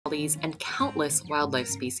monopolies, and countless wildlife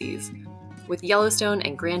species. With Yellowstone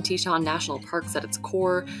and Grand Teton National Parks at its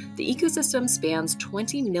core, the ecosystem spans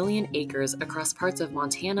 20 million acres across parts of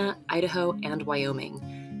Montana, Idaho, and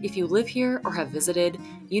Wyoming. If you live here or have visited,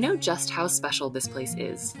 you know just how special this place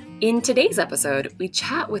is. In today's episode, we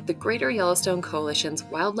chat with the Greater Yellowstone Coalition's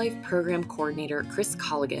Wildlife Program Coordinator, Chris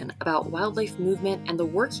Colligan, about wildlife movement and the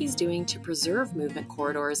work he's doing to preserve movement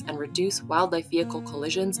corridors and reduce wildlife vehicle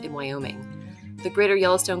collisions in Wyoming. The Greater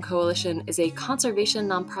Yellowstone Coalition is a conservation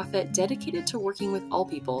nonprofit dedicated to working with all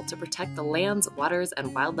people to protect the lands, waters,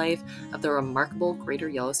 and wildlife of the remarkable Greater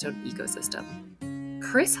Yellowstone ecosystem.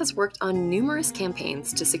 Chris has worked on numerous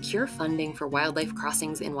campaigns to secure funding for wildlife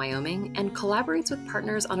crossings in Wyoming and collaborates with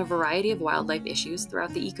partners on a variety of wildlife issues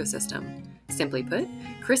throughout the ecosystem. Simply put,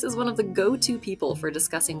 Chris is one of the go-to people for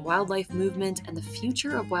discussing wildlife movement and the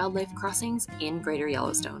future of wildlife crossings in Greater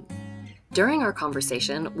Yellowstone. During our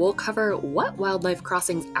conversation, we'll cover what wildlife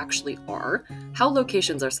crossings actually are, how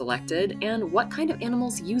locations are selected, and what kind of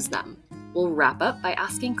animals use them. We'll wrap up by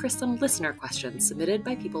asking Chris some listener questions submitted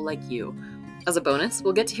by people like you. As a bonus,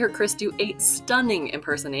 we'll get to hear Chris do a stunning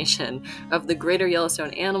impersonation of the Greater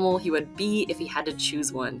Yellowstone animal he would be if he had to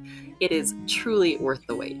choose one. It is truly worth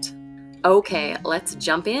the wait. Okay, let's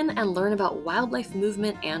jump in and learn about wildlife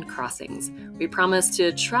movement and crossings. We promise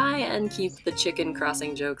to try and keep the chicken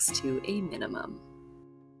crossing jokes to a minimum.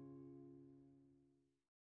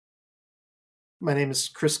 My name is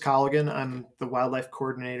Chris Colligan. I'm the wildlife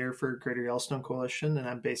coordinator for Greater Yellowstone Coalition, and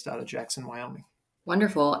I'm based out of Jackson, Wyoming.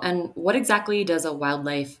 Wonderful. And what exactly does a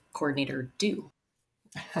wildlife coordinator do?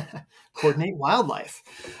 Coordinate wildlife.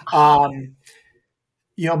 My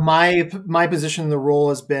position in the role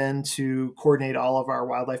has been to coordinate all of our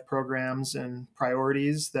wildlife programs and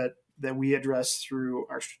priorities that we address through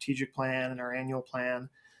our strategic plan and our annual plan.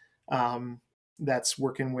 That's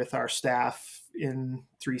working with our staff in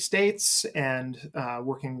 3 states and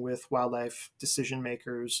working with wildlife decision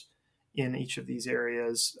makers in each of these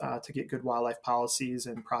areas to get good wildlife policies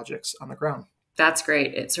and projects on the ground. That's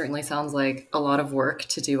great. It certainly sounds like a lot of work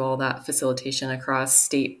to do all that facilitation across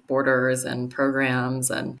state borders and programs.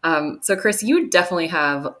 And so, Chris, you definitely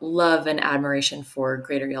have love and admiration for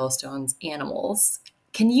Greater Yellowstone's animals.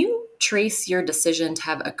 Can you trace your decision to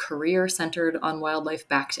have a career centered on wildlife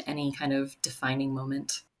back to any kind of defining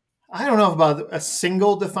moment? I don't know about a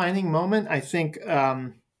single defining moment. I think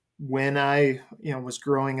when I was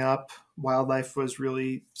growing up, wildlife was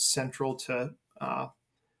really central to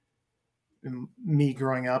me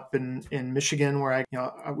growing up in Michigan, where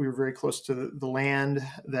we were very close to the land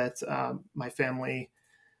that my family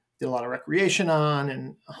did a lot of recreation on,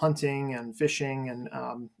 and hunting and fishing and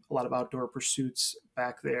a lot of outdoor pursuits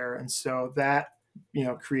back there. And so that,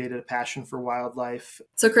 created a passion for wildlife.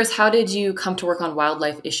 So Chris, how did you come to work on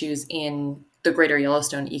wildlife issues in the Greater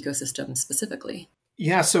Yellowstone ecosystem specifically?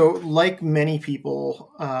 Yeah, so like many people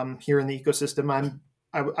here in the ecosystem,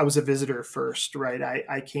 I was a visitor first, right?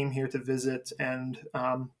 I came here to visit and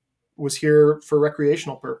was here for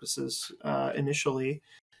recreational purposes initially,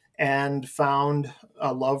 and found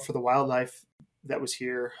a love for the wildlife that was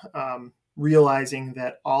here, realizing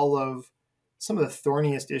that some of the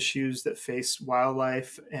thorniest issues that face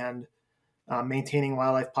wildlife and maintaining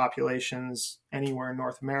wildlife populations anywhere in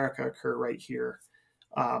North America occur right here.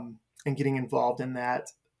 And getting involved in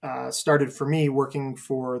that started for me working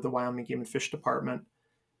for the Wyoming Game and Fish Department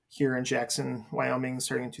here in Jackson, Wyoming,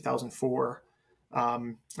 starting in 2004.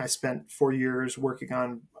 I spent 4 years working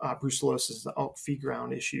on brucellosis, the elk feed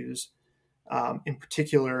ground issues. In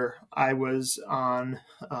particular, I was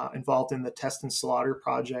involved in the test and slaughter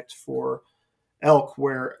project for elk,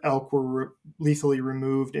 where elk were lethally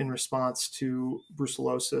removed in response to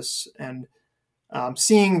brucellosis. And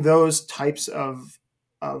seeing those types of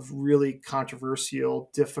really controversial,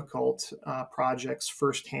 difficult projects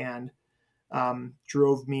firsthand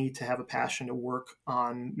drove me to have a passion to work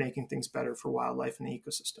on making things better for wildlife and the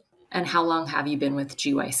ecosystem. And how long have you been with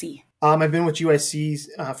GYC? I've been with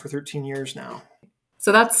GYC for 13 years now.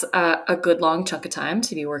 So that's a good long chunk of time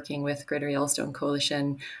to be working with Greater Yellowstone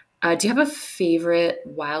Coalition. Do you have a favorite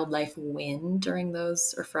wildlife win during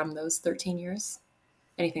those or from those 13 years?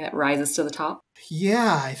 Anything that rises to the top?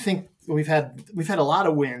 Yeah, I think we've had a lot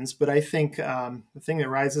of wins, but I think the thing that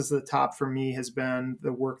rises to the top for me has been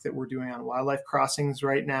the work that we're doing on wildlife crossings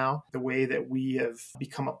right now, the way that we have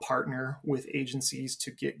become a partner with agencies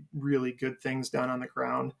to get really good things done on the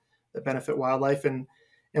ground that benefit wildlife. And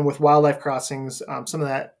with wildlife crossings, some of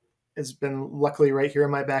that has been luckily right here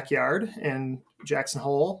in my backyard in Jackson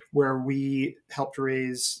Hole, where we helped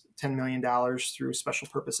raise $10 million through special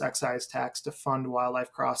purpose excise tax to fund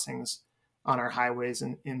wildlife crossings on our highways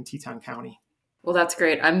in Teton County. Well, that's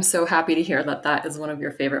great. I'm so happy to hear that that is one of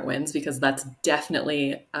your favorite wins because that's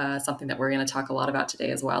definitely something that we're going to talk a lot about today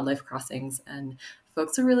as wildlife crossings. And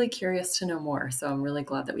folks are really curious to know more. So I'm really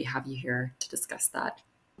glad that we have you here to discuss that.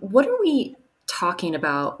 What are we talking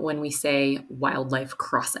about when we say wildlife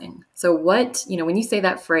crossing? So what, when you say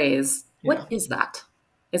that phrase, what Yeah. is that?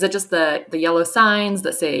 Is it just the yellow signs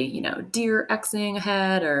that say, deer Xing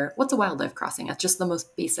ahead, or what's a wildlife crossing at just the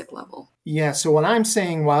most basic level? Yeah. So when I'm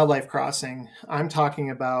saying wildlife crossing, I'm talking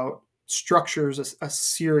about structures, a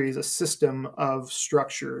series, a system of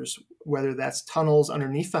structures, whether that's tunnels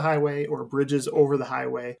underneath the highway or bridges over the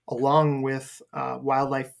highway, along with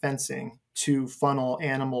wildlife fencing to funnel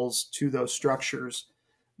animals to those structures.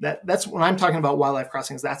 That's when I'm talking about wildlife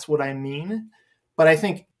crossings. That's what I mean. But I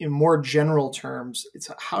think in more general terms,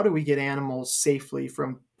 it's how do we get animals safely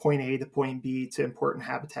from point A to point B to important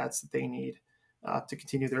habitats that they need to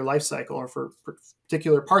continue their life cycle, or for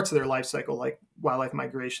particular parts of their life cycle, like wildlife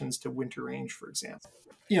migrations to winter range, for example.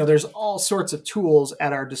 There's all sorts of tools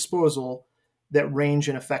at our disposal that range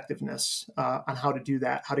in effectiveness on how to do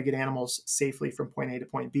that, how to get animals safely from point A to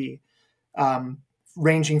point B.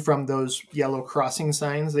 Ranging from those yellow crossing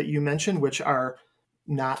signs that you mentioned, which are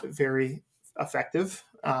not very effective,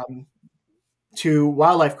 to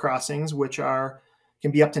wildlife crossings, which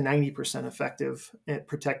can be up to 90% effective at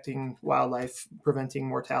protecting wildlife, preventing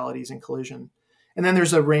mortalities and collision. And then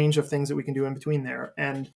there's a range of things that we can do in between there.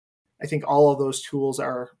 And I think all of those tools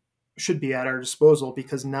should be at our disposal,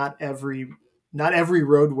 because not every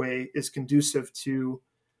roadway is conducive to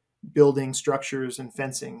building structures and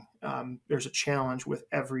fencing. There's a challenge with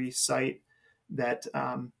every site that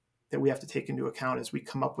we have to take into account as we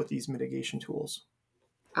come up with these mitigation tools.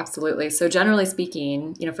 Absolutely. So generally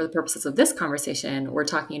speaking, for the purposes of this conversation, we're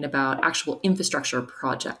talking about actual infrastructure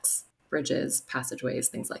projects, bridges, passageways,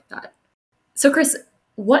 things like that. So Chris,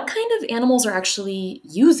 what kind of animals are actually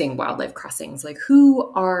using wildlife crossings? Like, who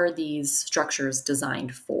are these structures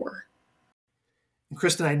designed for? And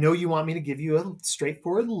Kristen, I know you want me to give you a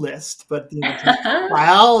straightforward list, but the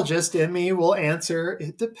biologist in me will answer,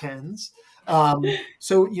 it depends.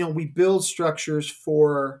 So, we build structures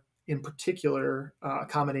for, in particular,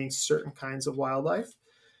 accommodating certain kinds of wildlife.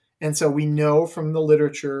 And so we know from the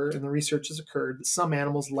literature and the research has occurred that some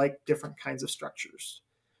animals like different kinds of structures.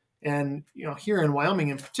 And, here in Wyoming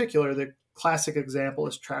in particular, the classic example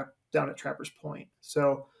is down at Trapper's Point.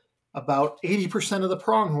 So about 80% of the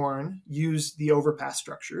pronghorn use the overpass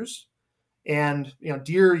structures. And,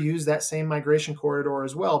 deer use that same migration corridor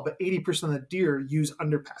as well, but 80% of the deer use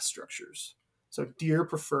underpass structures. So deer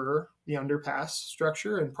prefer the underpass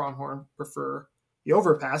structure and pronghorn prefer the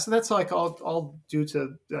overpass. And that's like all due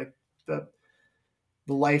to like the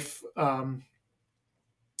life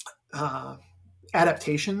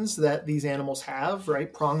adaptations that these animals have,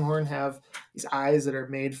 right? Pronghorn have these eyes that are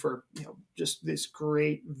made for, just this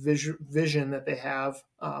great vision that they have,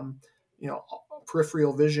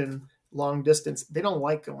 peripheral vision, long distance. They don't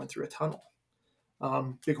like going through a tunnel.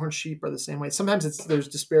 Bighorn sheep are the same way. Sometimes there's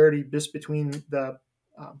disparity just between the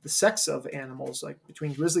sex of animals, like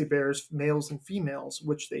between grizzly bears, males and females,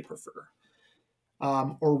 which they prefer.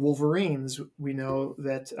 Or wolverines, we know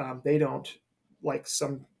that they don't like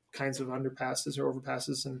some kinds of underpasses or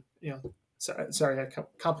overpasses. And, sorry, I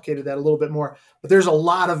complicated that a little bit more. But there's a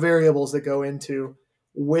lot of variables that go into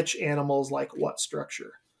which animals like what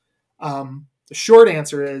structure. The short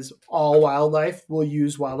answer is all wildlife will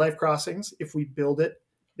use wildlife crossings. If we build it,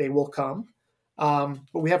 they will come. But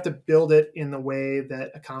we have to build it in the way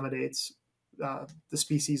that accommodates the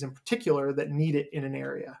species in particular that need it in an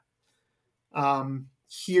area.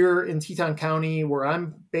 Here in Teton County, where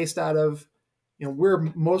I'm based out of, we're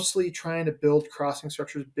mostly trying to build crossing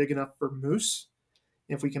structures big enough for moose.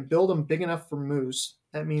 And if we can build them big enough for moose,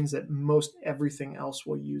 that means that most everything else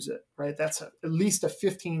will use it, right? That's at least a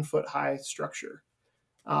 15-foot high structure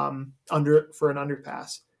for an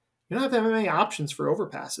underpass. You don't have to have many options for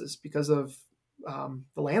overpasses because of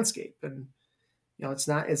the landscape. And, it's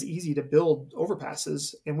not as easy to build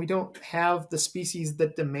overpasses, and we don't have the species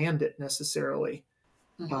that demand it necessarily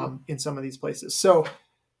in some of these places. So,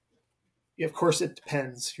 of course, it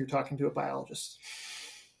depends. You're talking to a biologist.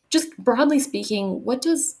 Just broadly speaking, what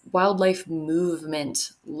does wildlife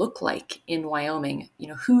movement look like in Wyoming?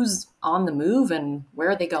 Who's on the move and where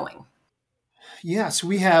are they going? Yes,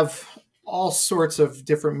 we have all sorts of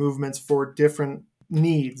different movements for different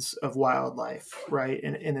needs of wildlife, right?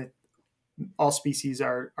 And all species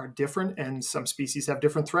are different, and some species have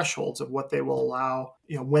different thresholds of what they will allow,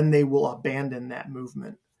 when they will abandon that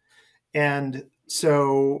movement. And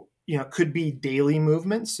so, it could be daily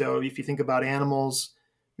movement. So if you think about animals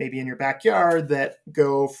maybe in your backyard that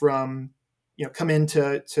go from come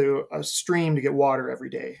into a stream to get water every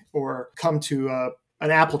day, or come to an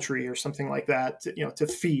apple tree or something like that, to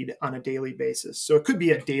feed on a daily basis. So it could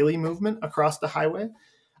be a daily movement across the highway,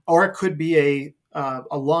 or it could be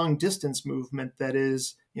a long distance movement that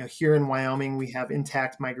is, here in Wyoming, we have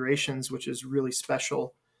intact migrations, which is really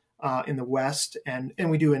special in the West, and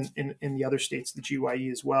we do in the other states, the GYE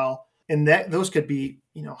as well. And those could be,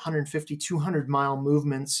 150, 200 mile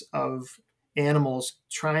movements of animals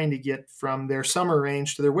trying to get from their summer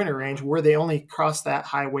range to their winter range, where they only cross that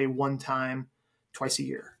highway one time twice a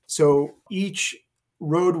year. So each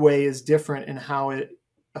roadway is different in how it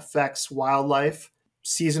affects wildlife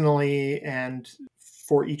seasonally and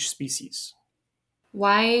for each species.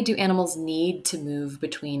 Why do animals need to move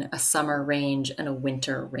between a summer range and a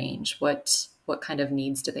winter range? What kind of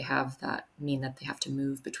needs do they have that mean that they have to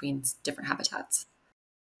move between different habitats?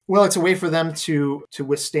 Well, it's a way for them to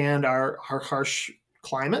withstand our harsh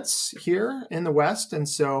climates here in the West. And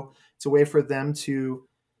so it's a way for them to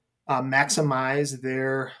maximize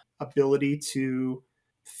their ability to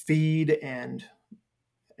feed and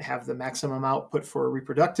have the maximum output for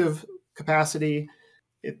reproductive capacity.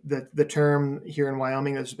 The term here in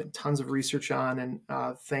Wyoming, there's been tons of research on, and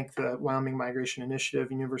thank the Wyoming Migration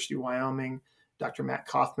Initiative, University of Wyoming, Dr. Matt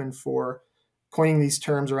Kaufman, for coining these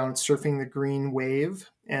terms around surfing the green wave.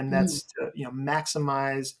 And that's to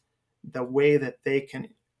maximize the way that they can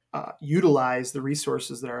utilize the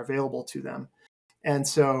resources that are available to them. And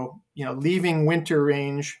so, leaving winter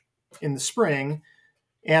range in the spring,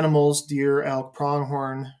 animals, deer, elk,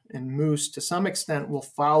 pronghorn, and moose, to some extent, will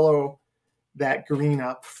follow that green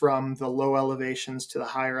up from the low elevations to the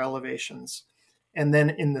higher elevations. And then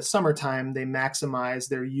in the summertime, they maximize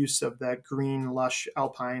their use of that green, lush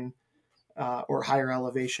alpine or higher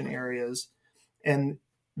elevation areas, and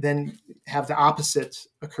then have the opposite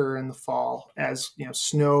occur in the fall as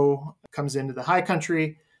snow comes into the high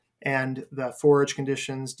country and the forage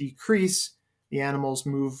conditions decrease. The animals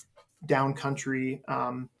move down country,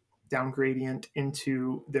 down gradient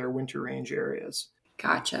into their winter range areas.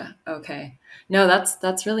 Gotcha. Okay. No,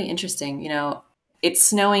 that's really interesting. It's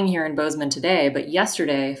snowing here in Bozeman today, but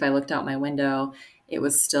yesterday, if I looked out my window, it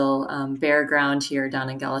was still bare ground here down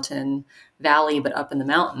in Gallatin Valley, but up in the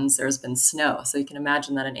mountains, there's been snow. So you can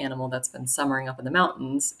imagine that an animal that's been summering up in the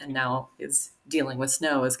mountains and now is dealing with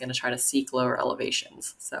snow is going to try to seek lower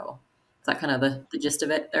elevations. So is that kind of the gist of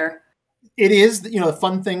it there? It is, the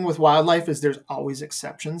fun thing with wildlife is there's always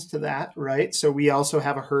exceptions to that, right? So we also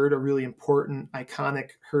have a really important,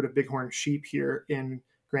 iconic herd of bighorn sheep here in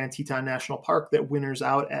Grand Teton National Park that winters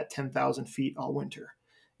out at 10,000 feet all winter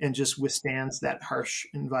and just withstands that harsh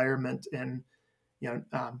environment and,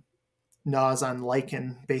 gnaws on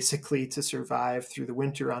lichen basically to survive through the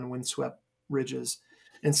winter on windswept ridges.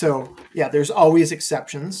 And so, there's always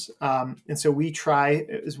exceptions. And so we try,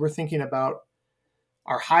 as we're thinking about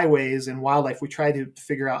our highways and wildlife, we try to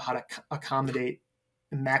figure out how to accommodate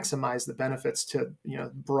and maximize the benefits to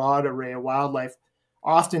broad array of wildlife.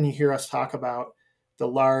 Often you hear us talk about the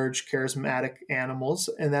large charismatic animals,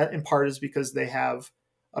 and that in part is because they have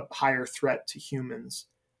a higher threat to humans.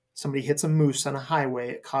 Somebody hits a moose on a highway,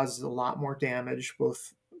 it causes a lot more damage,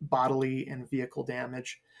 both bodily and vehicle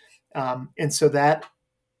damage. And so that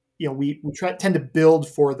we tend to build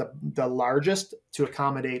for the largest to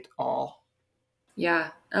accommodate all. Yeah.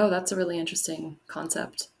 Oh, that's a really interesting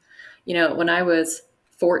concept. When I was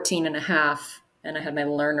 14 and a half and I had my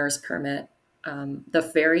learner's permit,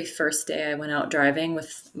 the very first day I went out driving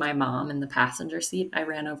with my mom in the passenger seat, I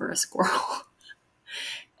ran over a squirrel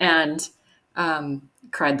and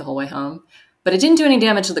cried the whole way home. But it didn't do any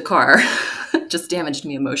damage to the car, it just damaged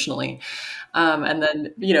me emotionally. And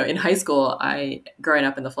then, in high school, growing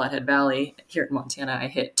up in the Flathead Valley here in Montana, I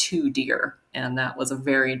hit 2 deer, and that was a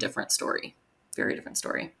very different story. Very different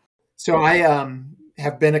story. So I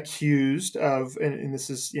have been accused of, and this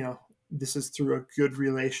is through a good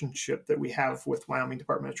relationship that we have with Wyoming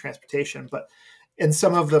Department of Transportation, but in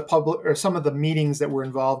some of the meetings that we're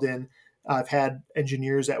involved in, I've had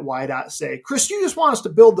engineers at WYDOT say, "Chris, you just want us to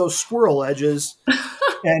build those squirrel edges,"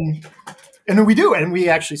 and we do, and we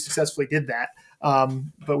actually successfully did that.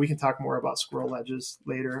 But we can talk more about squirrel edges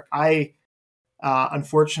later. I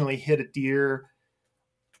unfortunately hit a deer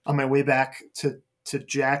on my way back to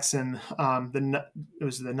Jackson. It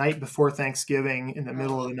was the night before Thanksgiving, in the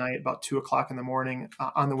middle of the night, about 2:00 in the morning,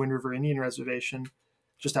 on the Wind River Indian Reservation,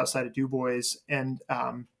 just outside of DuBois. And,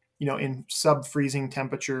 in sub-freezing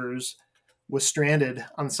temperatures, was stranded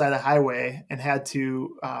on the side of the highway and had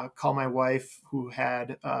to call my wife, who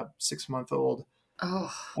had a 6-month-old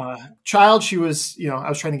child. She was, I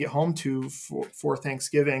was trying to get home for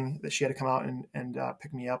Thanksgiving, that she had to come out and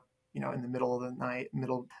pick me up in the middle of the night,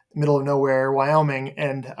 middle of nowhere, Wyoming.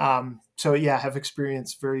 And so, yeah, have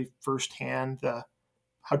experienced very firsthand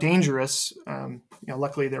how dangerous.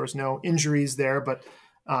 Luckily there was no injuries there, but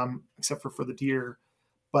except for the deer.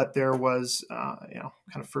 But there was, kind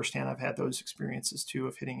of firsthand, I've had those experiences too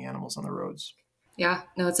of hitting animals on the roads. Yeah,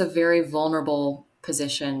 no, it's a very vulnerable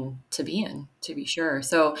position to be in, to be sure.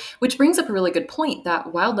 So, which brings up a really good point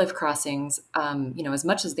that wildlife crossings, as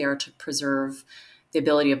much as they are to preserve the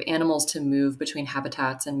ability of animals to move between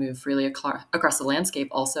habitats and move freely across the landscape,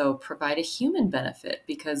 also provide a human benefit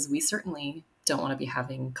because we certainly don't want to be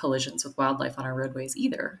having collisions with wildlife on our roadways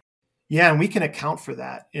either. Yeah, and we can account for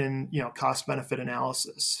that in cost benefit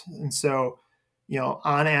analysis. And so,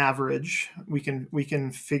 on average, we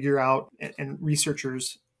can figure out, and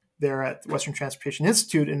researchers there at the Western Transportation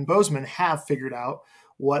Institute in Bozeman have figured out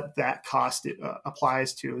what that cost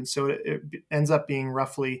applies to. And so it ends up being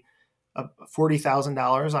roughly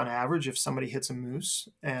 $40,000 on average if somebody hits a moose,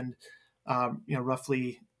 and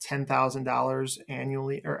roughly $10,000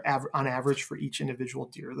 annually or on average for each individual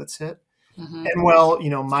deer that's hit. Mm-hmm. And well,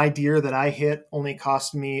 my deer that I hit only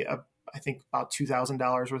cost me, I think, about $2,000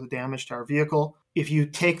 worth of damage to our vehicle. If you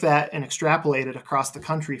take that and extrapolate it across the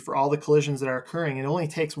country for all the collisions that are occurring, it only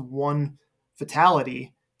takes one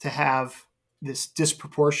fatality to have this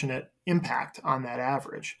disproportionate impact on that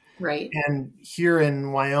average. Right. And here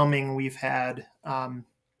in Wyoming, we've had,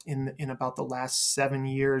 in about the last 7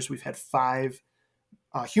 years, we've had 5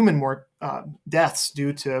 human deaths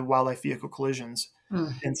due to wildlife vehicle collisions.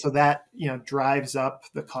 And so that, drives up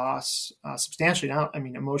the costs substantially now. I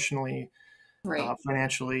mean, emotionally, Right.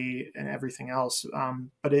 financially, and everything else.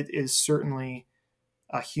 But it is certainly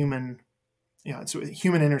a human, it's a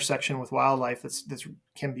human intersection with wildlife that's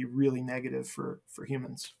can be really negative for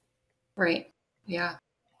humans. Right. Yeah.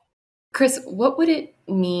 Chris, what would it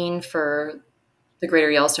mean for the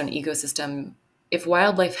Greater Yellowstone ecosystem if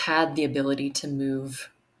wildlife had the ability to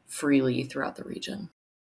move freely throughout the region?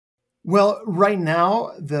 Well, right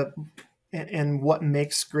now, and what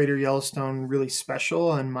makes Greater Yellowstone really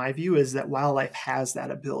special, in my view, is that wildlife has that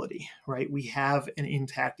ability, right? We have an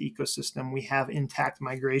intact ecosystem, we have intact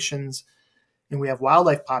migrations, and we have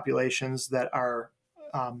wildlife populations that are,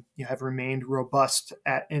 have remained robust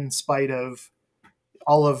in spite of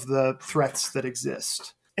all of the threats that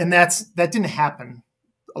exist. And that didn't happen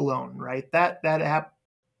alone, right? That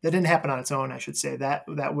didn't happen on its own, I should say. That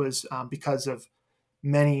was because of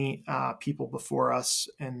many people before us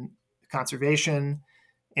in conservation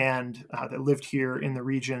and that lived here in the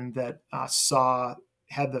region that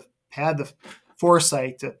had the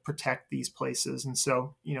foresight to protect these places. And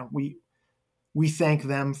so, we thank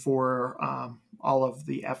them for all of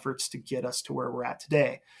the efforts to get us to where we're at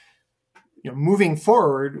today. Moving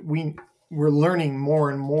forward, we're learning more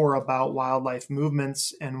and more about wildlife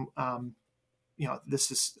movements, and a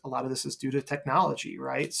lot of this is due to technology,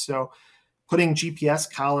 right? So putting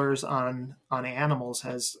GPS collars on animals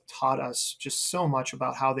has taught us just so much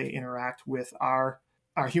about how they interact with our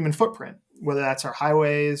human footprint, whether that's our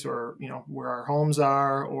highways or where our homes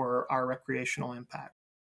are or our recreational impact.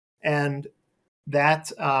 And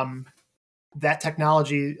that that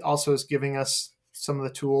technology also is giving us some of the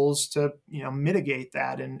tools to mitigate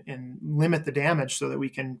that and limit the damage so that we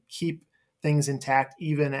can keep things intact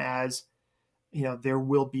even as there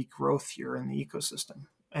will be growth here in the ecosystem.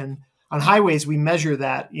 And on highways, we measure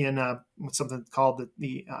that in something called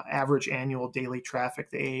the average annual daily traffic,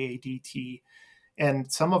 the AADT.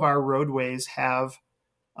 And some of our roadways have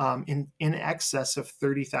in excess of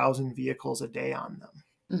 30,000 vehicles a day on them,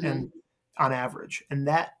 Mm-hmm. and on average. And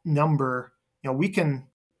that number, we can,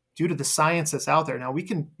 due to the science that's out there now, we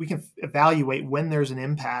can evaluate when there's an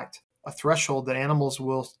impact, a threshold that animals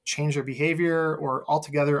will change their behavior or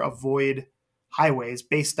altogether avoid highways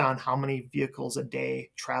based on how many vehicles a day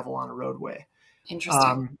travel on a roadway.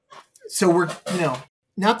 Interesting. So we're,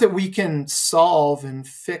 not that we can solve and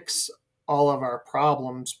fix all of our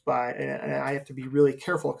problems and I have to be really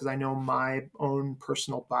careful because I know my own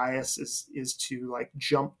personal bias is to like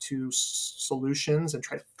jump to solutions and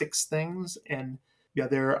try to fix things. And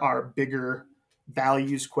there are bigger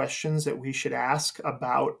values questions that we should ask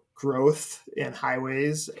about growth in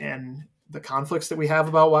highways and the conflicts that we have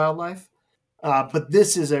about wildlife. But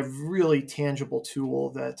this is a really tangible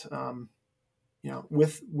tool that,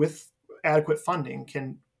 with adequate funding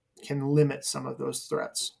can limit some of those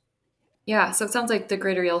threats. Yeah, so it sounds like the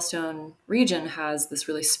Greater Yellowstone region has this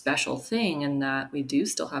really special thing in that we do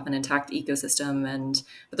still have an intact ecosystem,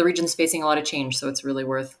 but the region's facing a lot of change, so it's really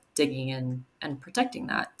worth digging in and protecting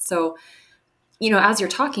that. So As you're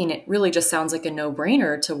talking, it really just sounds like a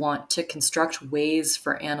no-brainer to want to construct ways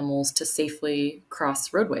for animals to safely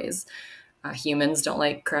cross roadways. Humans don't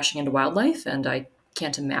like crashing into wildlife, and I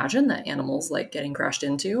can't imagine that animals like getting crashed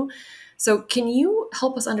into. So, can you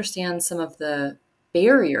help us understand some of the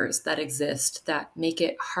barriers that exist that make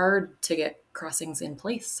it hard to get crossings in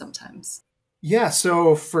place sometimes? Yeah,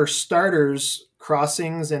 so for starters,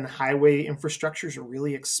 crossings and highway infrastructures are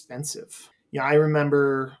really expensive. Yeah, I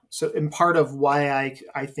remember, so and part of why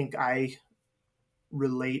I think I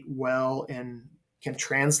relate well and can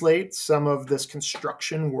translate some of this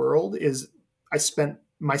construction world is I spent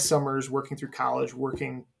my summers working through college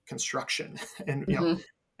working construction and Hmm.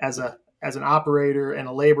 as an operator and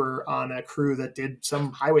a laborer on a crew that did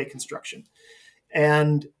some highway construction.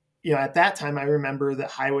 And at that time I remember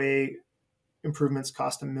that highway improvements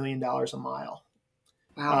cost $1 million a mile.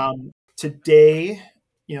 Wow. Today,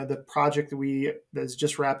 the project that's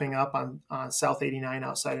just wrapping up on South 89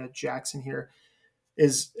 outside of Jackson here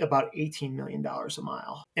is about $18 million a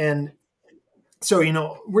mile. And so,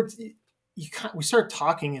 we start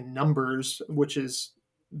talking in numbers, which is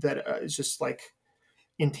that is just like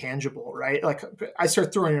intangible, right? Like I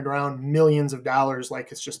start throwing it around millions of dollars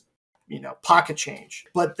like it's just, pocket change.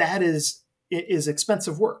 But it is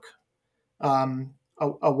expensive work.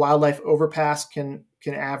 A wildlife overpass can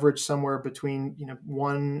average somewhere between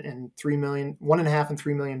 1.5 and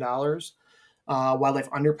 $3 million. Wildlife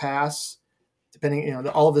underpass, depending,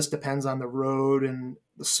 all of this depends on the road and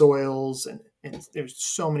the soils, and there's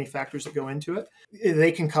so many factors that go into it.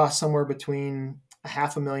 They can cost somewhere between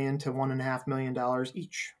 $500,000 to $1.5 million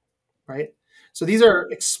each, right? So these are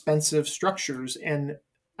expensive structures, and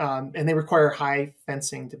they require high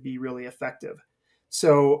fencing to be really effective.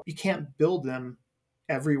 So you can't build them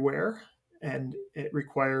everywhere, and it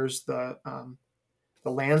requires the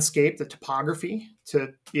landscape, the topography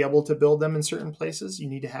to be able to build them in certain places. You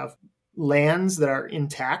need to have lands that are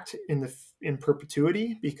intact in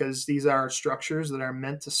perpetuity, because these are structures that are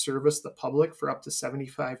meant to service the public for up to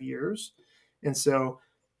 75 years. And so,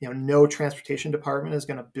 no transportation department is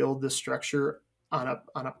going to build this structure on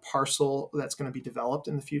a parcel that's going to be developed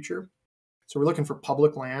in the future. So we're looking for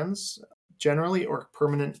public lands generally, or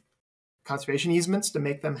permanent conservation easements to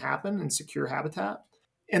make them happen and secure habitat.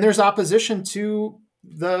 And there's opposition to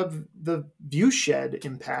the viewshed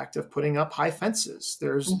impact of putting up high fences.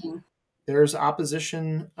 Hmm. There's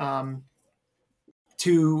opposition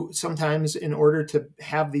to, sometimes in order to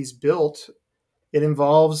have these built, it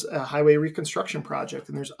involves a highway reconstruction project,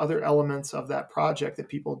 and there's other elements of that project that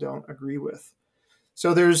people don't agree with.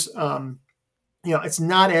 So there's it's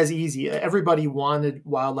not as easy. Everybody wanted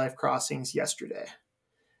wildlife crossings yesterday,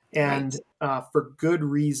 Right. and for good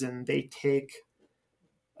reason. They take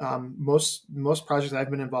most projects I've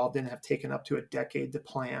been involved in have taken up to a decade to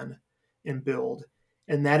plan and build,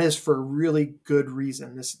 and that is for really good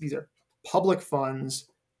reason. These are public funds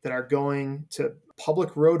that are going to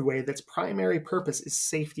public roadway that's primary purpose is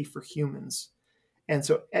safety for humans. And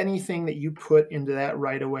so anything that you put into that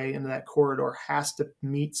right of way, into that corridor, has to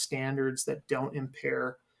meet standards that don't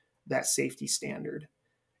impair that safety standard.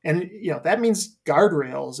 And that means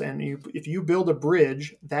guardrails. And if you build a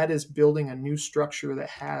bridge, that is building a new structure that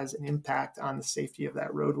has an impact on the safety of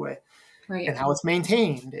that roadway and Right. how it's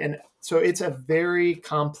maintained. And so it's a very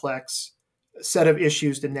complex set of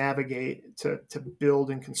issues to navigate, to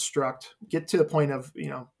build and construct, get to the point of,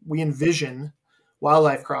 we envision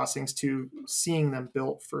wildlife crossings to seeing them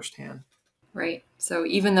built firsthand. Right. So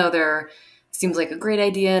even though there seems like a great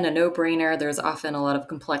idea and a no-brainer, there's often a lot of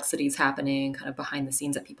complexities happening kind of behind the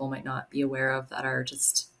scenes that people might not be aware of that are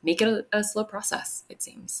just make it a slow process, it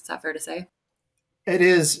seems. Is that fair to say? It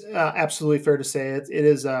is absolutely fair to say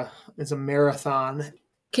it's a marathon.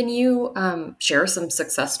 Can you share some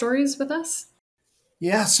success stories with us?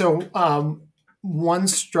 Yeah. So one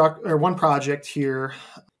project here,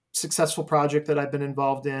 successful project that I've been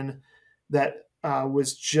involved in, that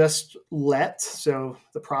was just let. So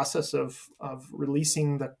the process of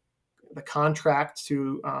releasing the contract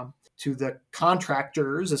to the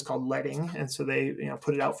contractors is called letting, and so they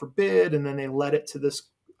put it out for bid, and then they let it to this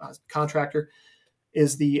contractor.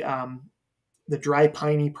 Is the Dry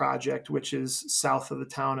Piney project, which is south of the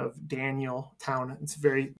town of Danieltown. It's a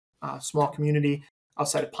very small community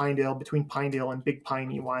outside of Pinedale, between Pinedale and Big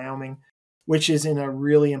Piney, Wyoming, which is in a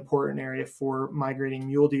really important area for migrating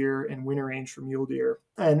mule deer and winter range for mule deer.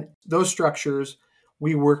 And those structures,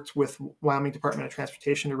 we worked with Wyoming Department of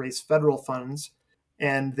Transportation to raise federal funds,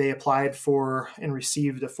 and they applied for and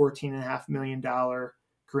received a $14.5 million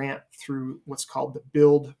grant through what's called the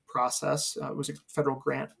build process. It was a federal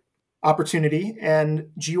grant opportunity, and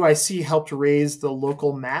GYC helped raise the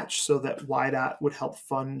local match so that YDOT would help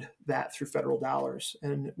fund that through federal dollars.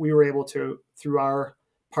 And we were able to, through our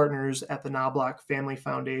partners at the Knobloch Family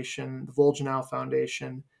Foundation, the Volgenau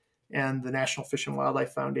Foundation, and the National Fish and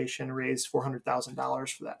Wildlife Foundation, raise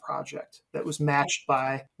 $400,000 for that project that was matched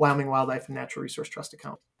by Wyoming Wildlife and Natural Resource Trust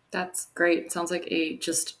account. That's great. Sounds like a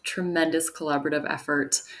just tremendous collaborative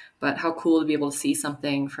effort, but how cool to be able to see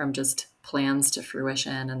something from just plans to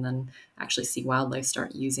fruition and then actually see wildlife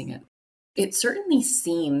start using it. It certainly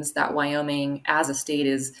seems that Wyoming as a state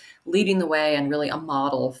is leading the way and really a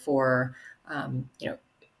model for,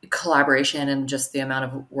 collaboration and just the amount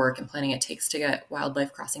of work and planning it takes to get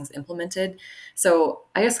wildlife crossings implemented. So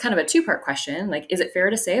I guess kind of a two-part question, like, is it fair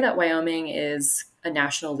to say that Wyoming is a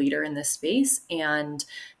national leader in this space? And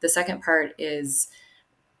the second part is,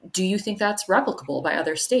 do you think that's replicable by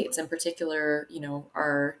other states, in particular,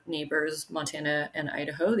 our neighbors, Montana and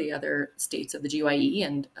Idaho, the other states of the GYE,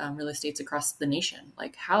 and really states across the nation?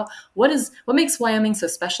 Like, what makes Wyoming so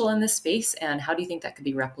special in this space, and how do you think that could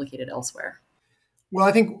be replicated elsewhere? Well,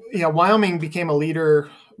 I think Wyoming became a leader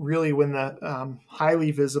really when the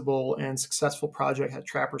highly visible and successful project at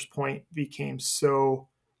Trappers Point became so,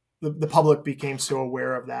 the public became so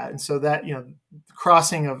aware of that. And so that, the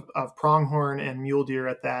crossing of pronghorn and mule deer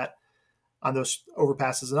on those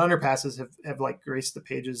overpasses and underpasses have like graced the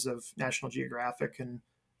pages of National Geographic and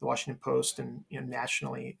the Washington Post, and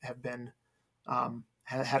nationally have been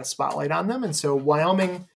had a spotlight on them. And so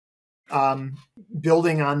Wyoming,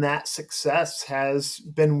 building on that success, has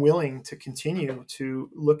been willing to continue to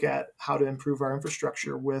look at how to improve our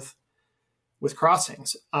infrastructure with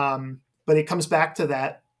crossings. But it comes back to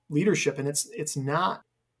that leadership, and it's not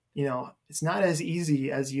as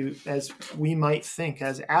easy as we might think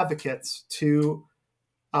as advocates to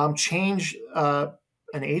change an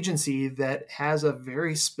agency that has a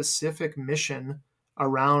very specific mission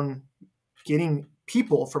around getting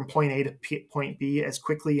people from point A to point B as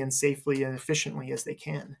quickly and safely and efficiently as they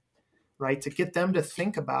can, right? To get them to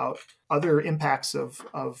think about other impacts of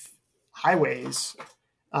highways,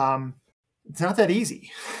 it's not that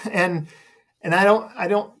easy. And I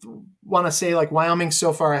don't want to say like Wyoming's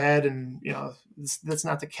so far ahead, and that's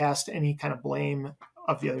not to cast any kind of blame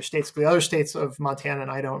of the other states. The other states of Montana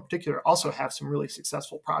and Idaho in particular also have some really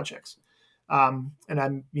successful projects. And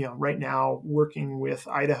I'm right now working with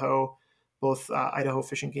Idaho, both Idaho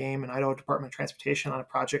Fish and Game and Idaho Department of Transportation, on a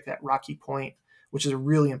project at Rocky Point, which is a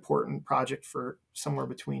really important project for somewhere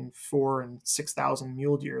between 4,000 and 6,000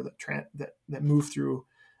 mule deer that move through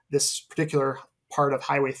this particular part of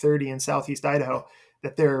Highway 30 in southeast Idaho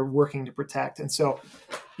that they're working to protect. And so,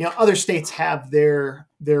 other states have their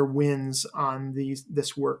wins on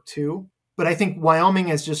this work too. But I think Wyoming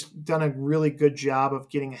has just done a really good job of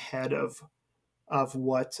getting ahead of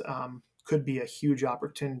what could be a huge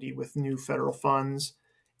opportunity with new federal funds,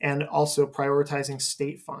 and also prioritizing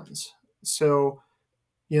state funds. So,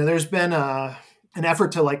 there's been an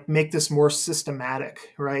effort to like make this more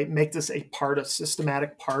systematic, right? Make this a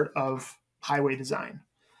systematic part of highway design.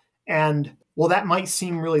 And while that might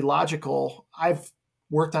seem really logical, I've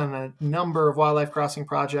worked on a number of wildlife crossing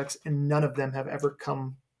projects, and none of them have ever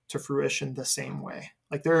come to fruition the same way.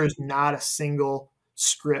 Like, there is not a single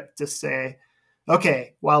script to say,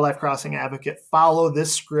 okay, wildlife crossing advocate, follow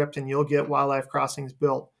this script and you'll get wildlife crossings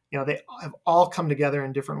built. They have all come together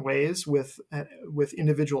in different ways with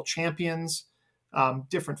individual champions,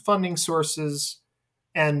 different funding sources.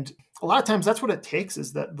 And a lot of times that's what it takes,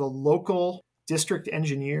 is that the local district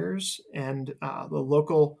engineers and the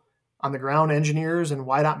local on the ground engineers and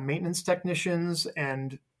YDOT maintenance technicians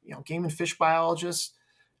and game and fish biologists,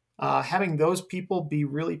 having those people be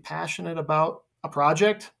really passionate about a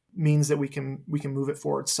project means that we can move it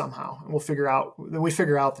forward somehow. And we figure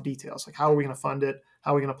out the details, like how are we going to fund it,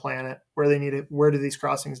 how are we going to plan it, where they need it, where do these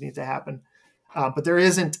crossings need to happen. But there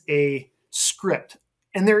isn't a script,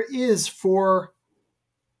 and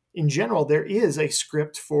in general, there is a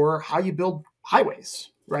script for how you build highways,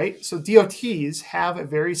 right? So DOTs have a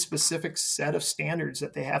very specific set of standards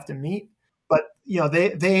that they have to meet, but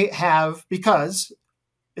they have, because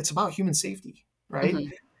it's about human safety, right? Mm-hmm.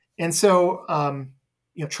 And so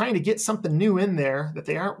trying to get something new in there that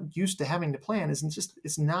they aren't used to having to plan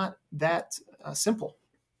it's not that simple.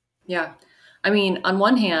 Yeah. I mean, on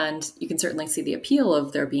one hand, you can certainly see the appeal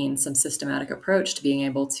of there being some systematic approach to being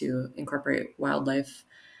able to incorporate wildlife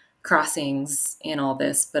crossings in all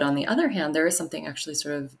this. But on the other hand, there is something actually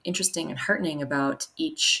sort of interesting and heartening about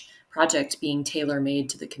each project being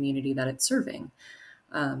tailor-made to the community that it's serving.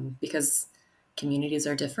 Because communities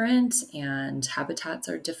are different and habitats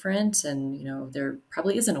are different, and there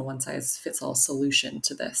probably isn't a one-size-fits-all solution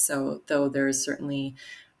to this. So though there's certainly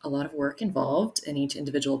a lot of work involved in each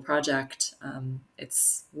individual project,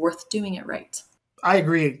 it's worth doing it right. I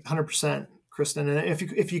agree 100%, Kristen. And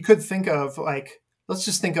if you could think of, like, let's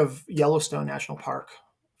just think of Yellowstone National Park,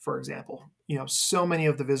 for example. So many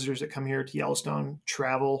of the visitors that come here to Yellowstone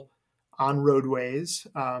travel on roadways.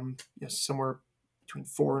 Somewhere between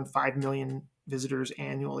 4 and 5 million visitors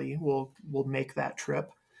annually will make that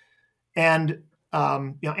trip. And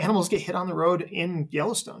animals get hit on the road in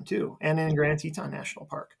Yellowstone too, and in Grand Teton National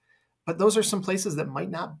Park. But those are some places that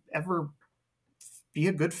might not ever be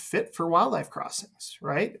a good fit for wildlife crossings,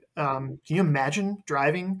 right? Can you imagine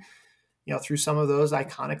driving, through some of those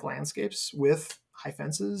iconic landscapes with high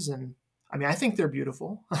fences? And I mean, I think they're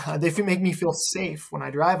beautiful. They make me feel safe when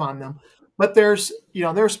I drive on them. But there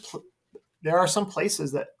are some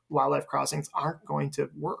places that wildlife crossings aren't going to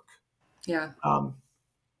work. Yeah.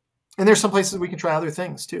 And there's some places we can try other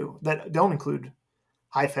things too that don't include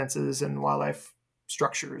high fences and wildlife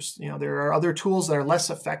structures. There are other tools that are less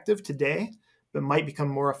effective today, but might become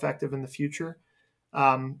more effective in the future.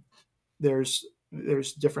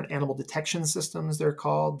 There's different animal detection systems, they're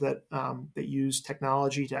called, that use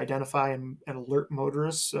technology to identify and alert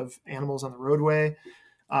motorists of animals on the roadway.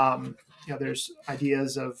 There's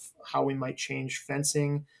ideas of how we might change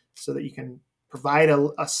fencing so that you can provide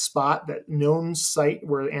a spot, that known site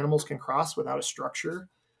where animals can cross without a structure.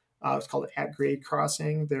 It's called at-grade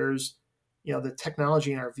crossing. There's, the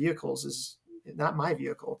technology in our vehicles is not my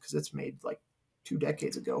vehicle because it's made like 2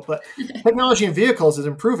 decades ago, but technology in vehicles is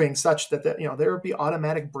improving such that there will be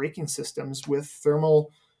automatic braking systems with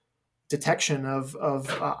thermal detection of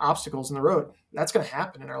obstacles in the road. That's going to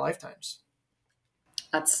happen in our lifetimes.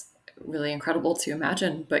 That's really incredible to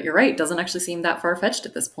imagine, but you're right, it doesn't actually seem that far-fetched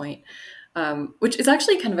at this point, which is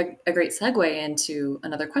actually kind of a great segue into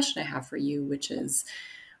another question I have for you, which is,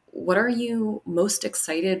 what are you most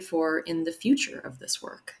excited for in the future of this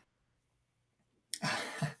work?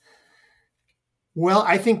 Well,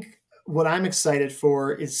 I think what I'm excited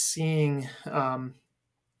for is seeing,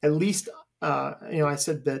 at least, I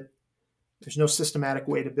said that there's no systematic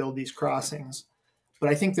way to build these crossings, but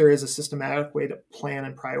I think there is a systematic way to plan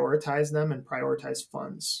and prioritize them and prioritize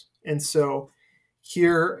funds. And so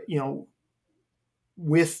here,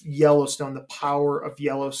 with Yellowstone, the power of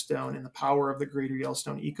Yellowstone and the power of the Greater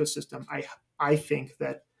Yellowstone Ecosystem, I think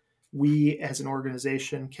that we as an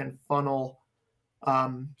organization can funnel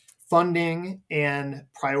funding and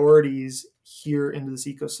priorities here into this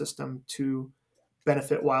ecosystem to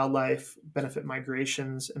benefit wildlife, benefit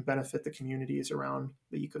migrations, and benefit the communities around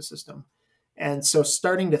the ecosystem. And so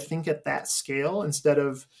starting to think at that scale instead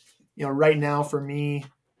of, right now for me,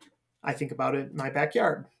 I think about it in my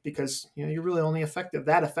backyard because, you're really only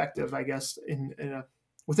that effective, I guess,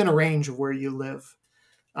 within a range of where you live.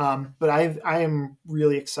 But I am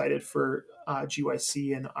really excited for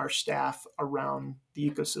GYC and our staff around the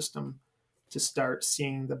ecosystem to start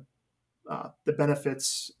seeing the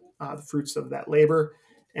benefits, the fruits of that labor,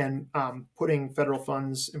 and putting federal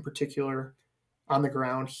funds in particular on the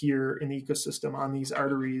ground here in the ecosystem on these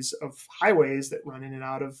arteries of highways that run in and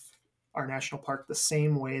out of our national park the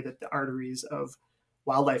same way that the arteries of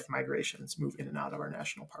wildlife migrations move in and out of our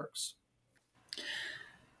national parks.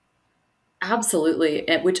 Absolutely.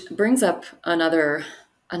 Which brings up another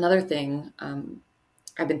thing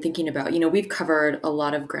I've been thinking about. We've covered a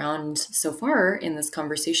lot of ground so far in this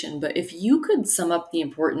conversation, but if you could sum up the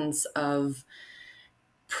importance of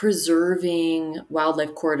preserving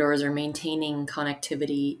wildlife corridors or maintaining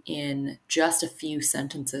connectivity in just a few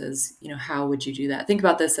sentences, how would you do that? Think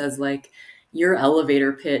about this as like your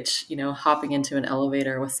elevator pitch, hopping into an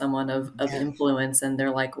elevator with someone of influence, and they're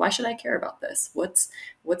like, why should I care about this? What's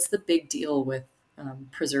the big deal with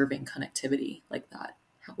preserving connectivity like that?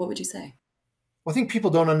 What would you say? Well, I think people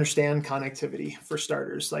don't understand connectivity, for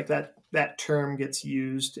starters. Like that term gets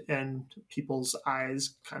used and people's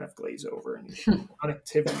eyes kind of glaze over and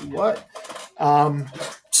connectivity, what?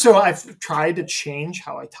 So I've tried to change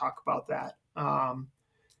how I talk about that.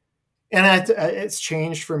 And it's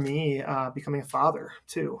changed for me becoming a father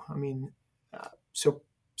too. I mean, so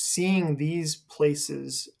seeing these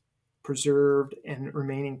places preserved and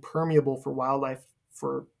remaining permeable for wildlife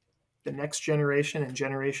for the next generation and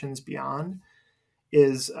generations beyond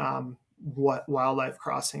is what wildlife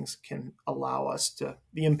crossings can allow us to,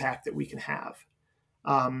 the impact that we can have.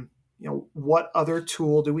 What other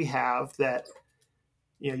tool do we have that,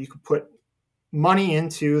 you could put money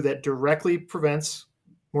into that directly prevents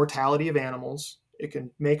mortality of animals? It can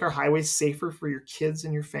make our highways safer for your kids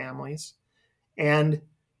and your families. And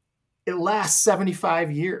it lasts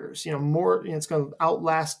 75 years, more, it's going to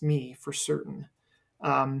outlast me for certain.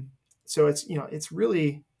 So it's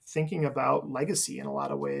really thinking about legacy in a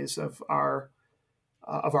lot of ways of our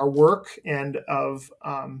work and of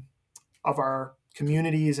our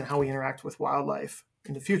communities and how we interact with wildlife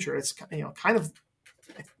in the future. It's kind of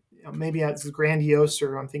maybe it's grandiose,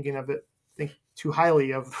 or I'm thinking too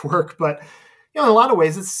highly of the work, but in a lot of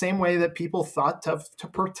ways, it's the same way that people thought to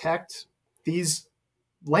protect these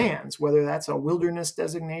lands, whether that's a wilderness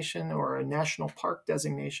designation or a national park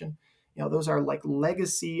designation. Those are like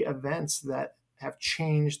legacy events that have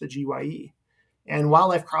changed the GYE. And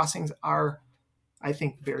wildlife crossings are, I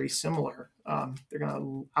think, very similar. They're going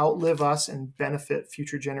to outlive us and benefit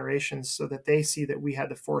future generations so that they see that we had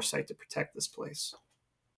the foresight to protect this place.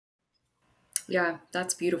 Yeah,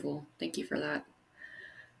 that's beautiful. Thank you for that.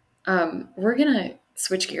 We're going to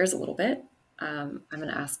switch gears a little bit. I'm going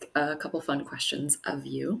to ask a couple fun questions of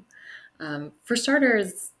you. For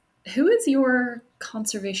starters, who is your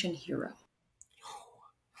conservation hero?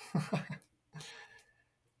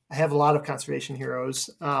 I have a lot of conservation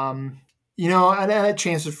heroes. And it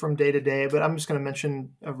changes from day to day, but I'm just going to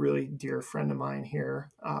mention a really dear friend of mine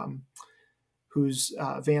here, who's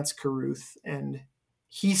Vance Caruth, and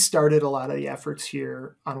he started a lot of the efforts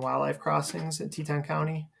here on wildlife crossings in Teton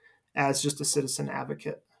County as just a citizen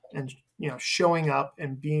advocate, and showing up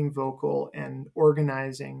and being vocal and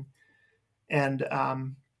organizing. And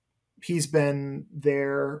he's been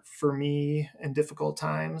there for me in difficult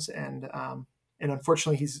times, and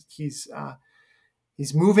unfortunately he's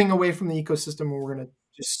moving away from the ecosystem, and we're going to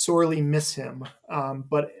just sorely miss him.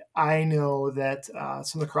 But I know that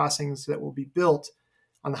some of the crossings that will be built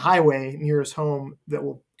on the highway near his home that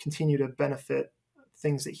will continue to benefit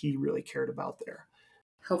things that he really cared about there.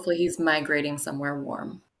 Hopefully he's migrating somewhere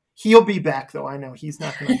warm. He'll be back, though. I know he's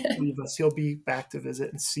not going to leave us. He'll be back to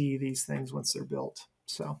visit and see these things once they're built.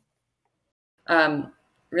 So,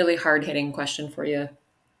 really hard-hitting question for you.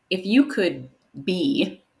 If you could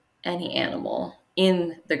be any animal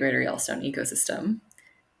in the Greater Yellowstone ecosystem,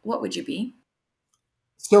 what would you be?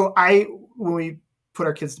 So when we put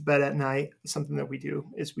our kids to bed at night, something that we do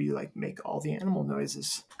is we make all the animal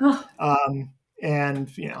noises. Oh. And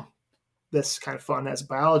that's kind of fun as a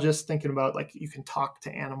biologist, thinking about you can talk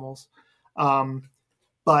to animals.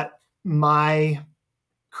 But my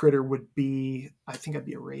critter would be, I think I'd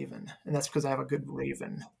be a raven. And that's because I have a good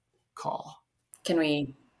raven call. Can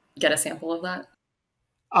we get a sample of that?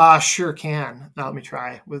 Sure can. Now let me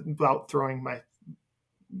try without blowing my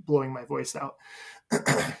voice out.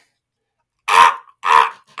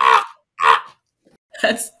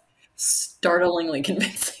 That's startlingly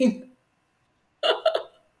convincing.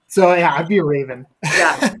 So yeah, I'd be a raven.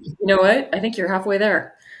 Yeah. You know what? I think you're halfway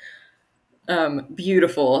there.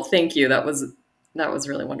 Beautiful. Thank you. That was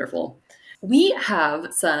really wonderful. We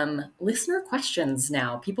have some listener questions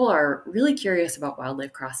now. People are really curious about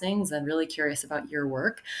wildlife crossings and really curious about your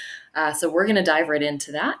work. So we're going to dive right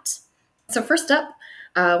into that. So first up,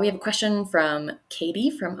 we have a question from Katie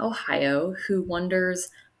from Ohio, who wonders,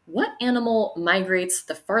 what animal migrates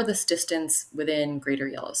the farthest distance within Greater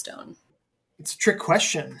Yellowstone? It's a trick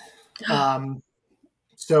question.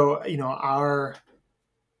 So,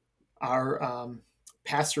 our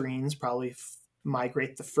passerines probably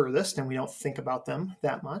migrate the furthest, and we don't think about them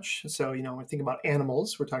that much. So, when we think about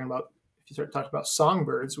animals, if you start talking about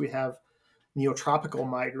songbirds, we have neotropical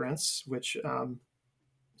migrants, which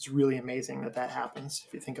is really amazing that happens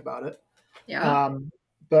if you think about it. Yeah.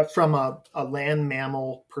 But from a land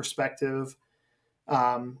mammal perspective,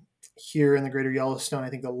 here in the Greater Yellowstone, I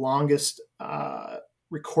think the longest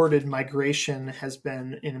recorded migration has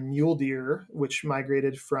been in a mule deer, which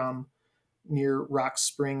migrated from near Rock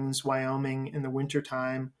Springs, Wyoming in the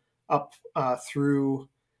wintertime up through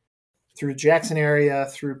Jackson area,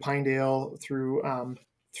 through Pinedale, through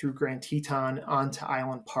Grand Teton onto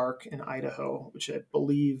Island Park in Idaho, which I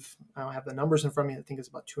believe, I don't have the numbers in front of me, I think it's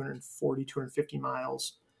about 240, 250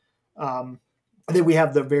 miles. Then we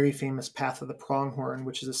have the very famous Path of the Pronghorn,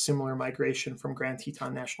 which is a similar migration from Grand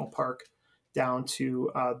Teton National Park down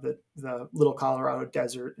to the Little Colorado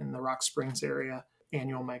Desert in the Rock Springs area,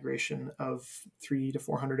 annual migration of 300 to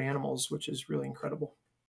 400 animals, which is really incredible.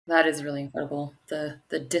 That is really incredible.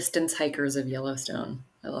 The distance hikers of Yellowstone.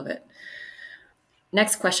 I love it.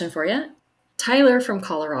 Next question for you. Tyler from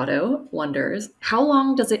Colorado wonders, how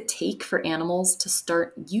long does it take for animals to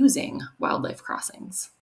start using wildlife crossings?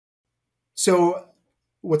 So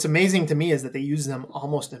what's amazing to me is that they use them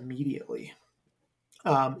almost immediately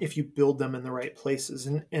if you build them in the right places.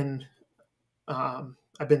 And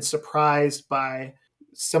I've been surprised by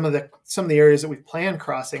some of the areas that we've planned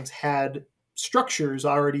crossings had structures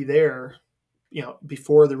already there,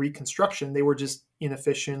 before the reconstruction. They were just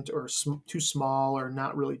inefficient or too small or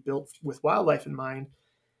not really built with wildlife in mind.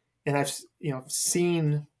 And I've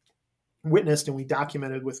seen, witnessed, and we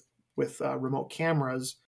documented with remote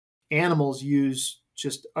cameras, animals use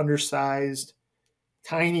just undersized,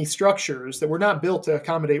 tiny structures that were not built to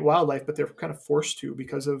accommodate wildlife, but they're kind of forced to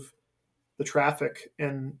because of the traffic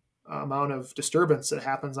and amount of disturbance that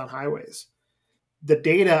happens on highways. The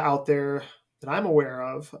data out there that I'm aware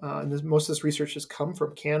of, and most of this research has come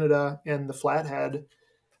from Canada and the Flathead,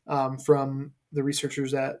 from the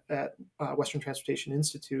researchers at Western Transportation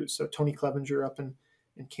Institute. So Tony Clevenger up in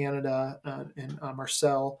Canada, and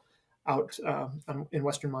Marcel out in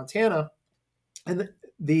Western Montana. And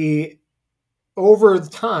over the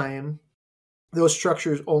time, those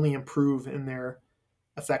structures only improve in their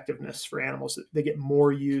effectiveness for animals. They get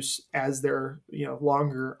more use as they're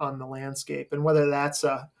longer on the landscape, and whether that's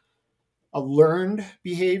a learned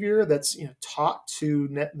behavior that's taught to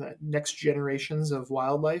the next generations of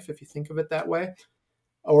wildlife, if you think of it that way,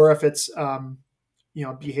 or if it's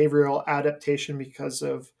behavioral adaptation because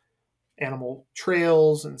of animal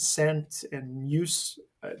trails and scent and use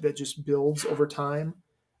that just builds over time,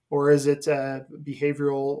 or is it a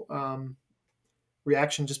behavioral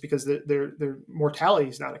reaction just because their mortality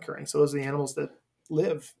is not occurring? So those are the animals that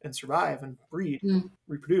live and survive and breed,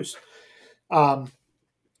 reproduce.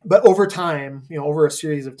 But over time, over a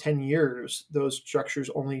series of 10 years, those structures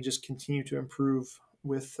only just continue to improve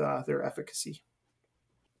with their efficacy.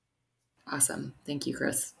 Awesome. Thank you,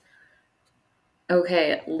 Chris.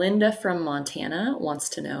 Okay, Linda from Montana wants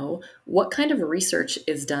to know, what kind of research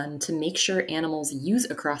is done to make sure animals use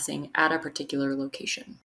a crossing at a particular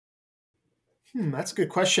location? That's a good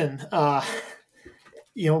question. One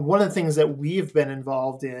of the things that we've been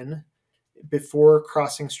involved in before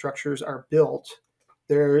crossing structures are built,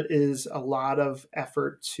 there is a lot of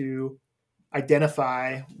effort to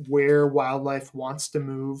identify where wildlife wants to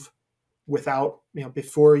move without,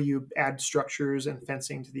 before you add structures and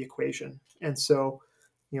fencing to the equation. And so,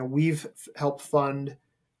 we've helped fund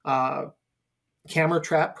camera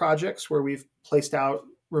trap projects where we've placed out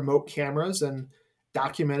remote cameras and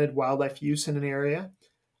documented wildlife use in an area.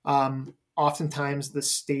 Oftentimes, the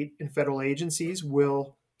state and federal agencies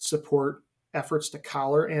will support efforts to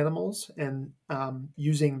collar animals, and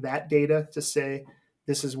using that data to say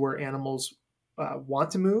this is where animals want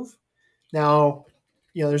to move. Now,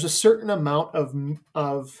 there's a certain amount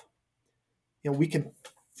of we can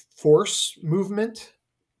force movement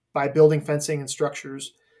by building fencing and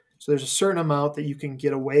structures. So there's a certain amount that you can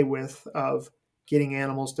get away with of getting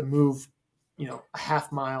animals to move, a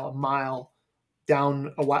half mile, a mile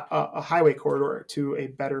down a highway corridor to a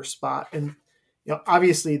better spot. And,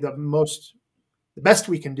 obviously the best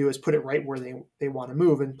we can do is put it right where they want to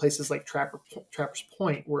move, in places like Trapper's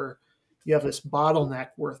Point, where you have this bottleneck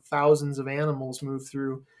where thousands of animals move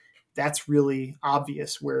through. That's really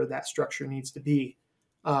obvious where that structure needs to be.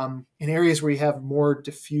 In areas where you have more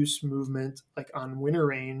diffuse movement, like on winter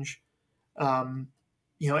range,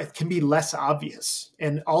 it can be less obvious.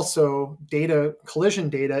 And also collision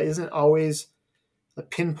data isn't always a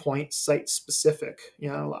pinpoint site specific. A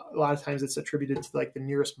lot of times it's attributed to like the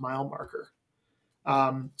nearest mile marker.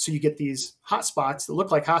 So you get these hot spots that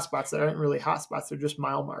look like hot spots that aren't really hot spots. They're just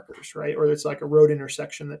mile markers, right? Or it's like a road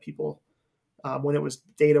intersection that people, when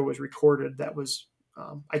data was recorded, that was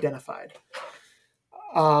identified.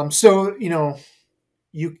 So,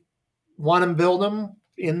 you want to build them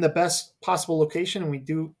in the best possible location. And we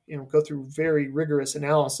do, go through very rigorous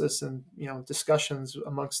analysis and, discussions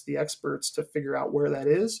amongst the experts to figure out where that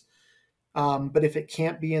is. But if it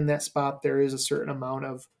can't be in that spot, there is a certain amount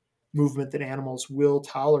of movement that animals will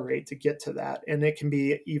tolerate to get to that. And it can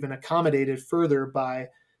be even accommodated further by,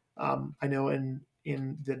 I know in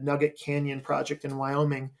the Nugget Canyon project in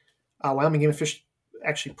Wyoming, Wyoming Game and Fish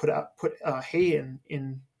actually put hay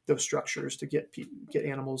in those structures to get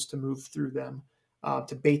animals to move through them,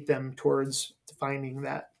 to bait them towards finding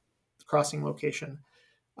that crossing location.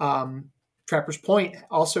 Trapper's Point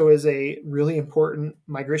also is a really important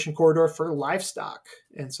migration corridor for livestock.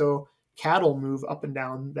 And so cattle move up and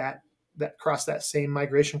down that cross that same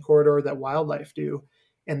migration corridor that wildlife do.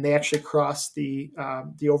 And they actually cross the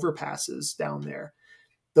overpasses down there.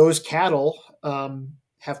 Those cattle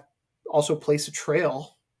have also placed a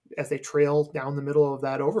trail as they trail down the middle of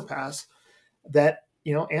that overpass that,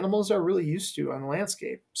 animals are really used to on the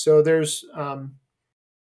landscape. So there's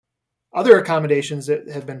other accommodations that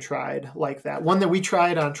have been tried like that. One that we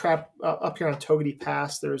tried on up here on Togety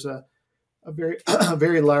Pass, there's a very a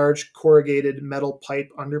very large corrugated metal pipe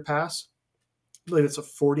underpass. I believe it's a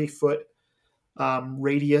 40-foot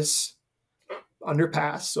radius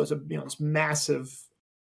underpass. So it's this massive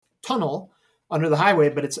tunnel under the highway,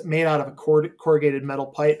 but it's made out of a corrugated metal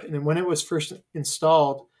pipe. And then when it was first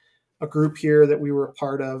installed, a group here that we were a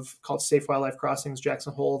part of called Safe Wildlife Crossings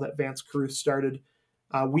Jackson Hole that Vance Carruth started,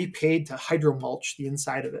 we paid to hydromulch the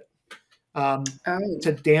inside of it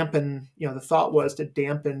to dampen, the thought was to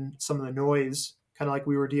dampen some of the noise, kind of like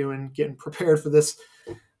we were doing, getting prepared for this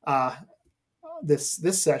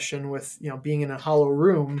this session with, being in a hollow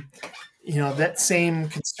room. That same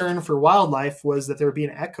concern for wildlife was that there would be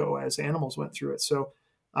an echo as animals went through it. So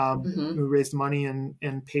we raised money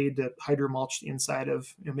and paid to hydromulch the inside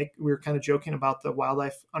of, we were kind of joking about the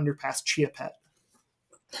wildlife underpass chia pet.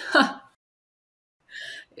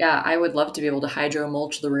 Yeah, I would love to be able to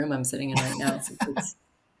hydromulch the room I'm sitting in right now, since it's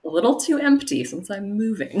a little too empty since I'm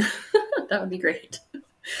moving. That would be great.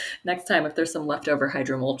 Next time, if there's some leftover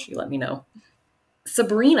hydromulch, you let me know.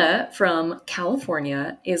 Sabrina from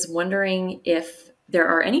California is wondering if there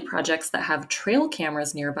are any projects that have trail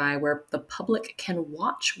cameras nearby where the public can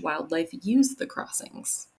watch wildlife use the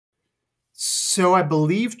crossings. So I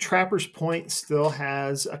believe Trappers Point still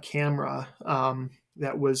has a camera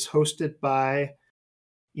that was hosted by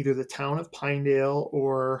either the town of Pinedale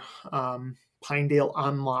or Pinedale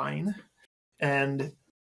Online. And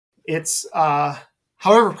it's,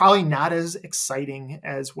 however, probably not as exciting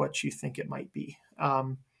as what you think it might be.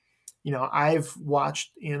 I've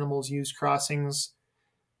watched animals use crossings,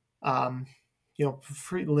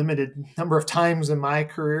 pretty limited number of times in my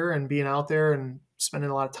career and being out there and spending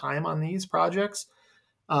a lot of time on these projects.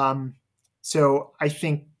 So I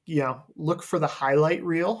think, look for the highlight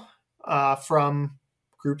reel from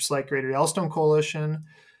groups like Greater Yellowstone Coalition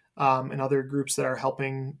and other groups that are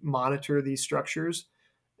helping monitor these structures.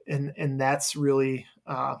 And that's really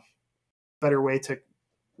a better way to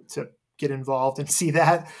get involved and see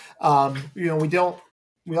that. We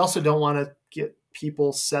also don't want to get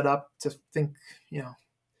people set up to think,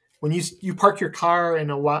 when you park your car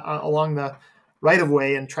along the right of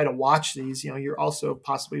way and try to watch these, you're also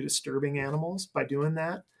possibly disturbing animals by doing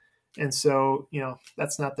that. And so,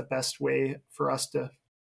 that's not the best way for us to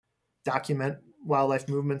document wildlife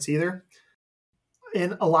movements either.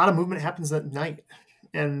 And a lot of movement happens at night,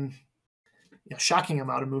 and shocking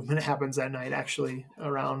amount of movement happens at night actually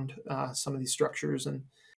around some of these structures. And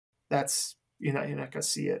that's, you're not going to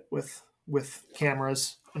see it with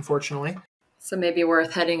cameras, unfortunately. So maybe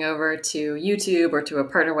worth heading over to YouTube or to a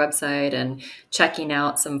partner website and checking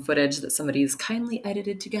out some footage that somebody's kindly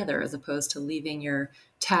edited together, as opposed to leaving your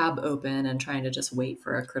tab open and trying to just wait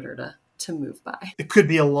for a critter to move by. It could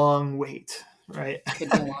be a long wait, right? It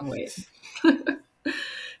could be a long wait.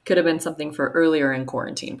 Could have been something for earlier in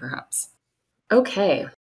quarantine, perhaps. Okay.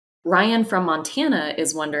 Ryan from Montana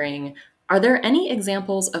is wondering, are there any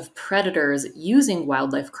examples of predators using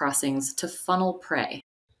wildlife crossings to funnel prey?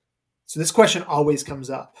 So this question always comes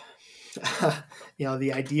up.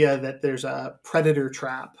 The idea that there's a predator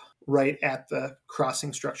trap right at the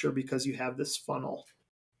crossing structure because you have this funnel.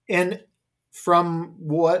 And from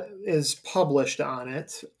what is published on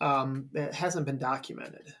it, it hasn't been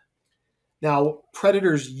documented. Now,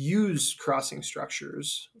 predators use crossing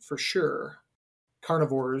structures for sure.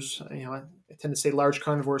 Carnivores, I tend to say large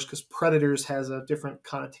carnivores because predators has a different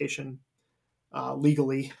connotation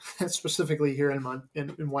legally, specifically here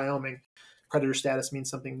in Wyoming. Predator status means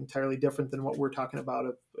something entirely different than what we're talking about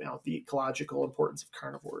of the ecological importance of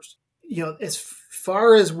carnivores. As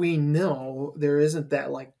far as we know, there isn't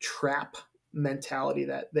that like trap mentality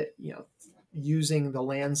that using the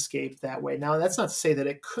landscape that way. Now, that's not to say that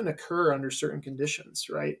it couldn't occur under certain conditions,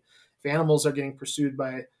 right? If animals are getting pursued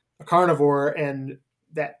by a carnivore and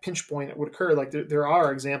that pinch point it would occur, like there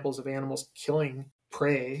are examples of animals killing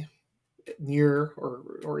prey near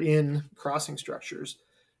or in crossing structures,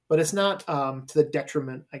 but it's not to the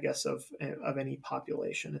detriment, I guess, of any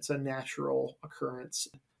population. It's a natural occurrence.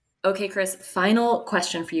 Okay, Chris, final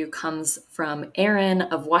question for you comes from Aaron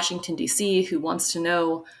of Washington, D.C., who wants to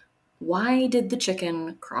know, why did the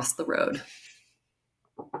chicken cross the road?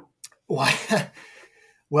 Why?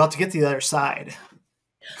 Well, to get to the other side,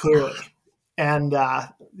 clearly. And,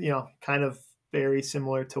 kind of very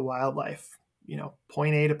similar to wildlife,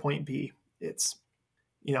 point A to point B. It's,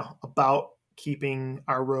 about keeping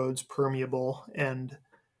our roads permeable and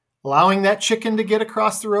allowing that chicken to get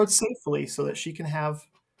across the road safely so that she can have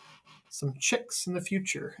some chicks in the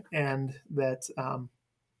future, and that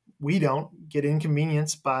we don't get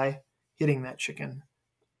inconvenienced by hitting that chicken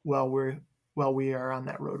while we are on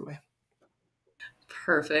that roadway.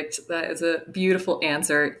 Perfect. That is a beautiful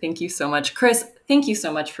answer. Thank you so much. Chris, thank you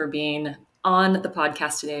so much for being on the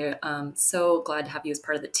podcast today. So glad to have you as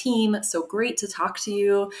part of the team. So great to talk to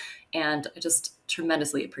you. And I just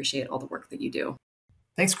tremendously appreciate all the work that you do.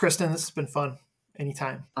 Thanks, Kristen. This has been fun.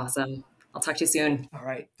 Anytime. Awesome. I'll talk to you soon. All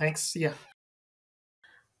right. Thanks. See ya.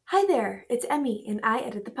 Hi there, it's Emmy, and I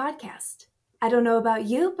edit the podcast. I don't know about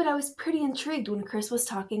you, but I was pretty intrigued when Chris was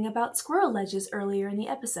talking about squirrel ledges earlier in the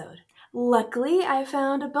episode. Luckily, I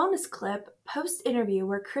found a bonus clip post-interview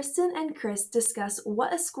where Kristen and Chris discuss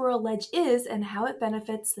what a squirrel ledge is and how it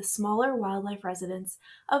benefits the smaller wildlife residents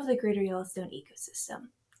of the Greater Yellowstone ecosystem.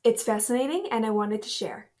 It's fascinating, and I wanted to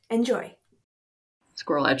share. Enjoy.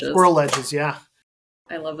 Squirrel edges. Squirrel ledges, yeah.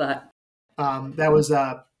 I love that. That was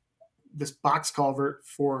this box culvert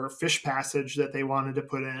for fish passage that they wanted to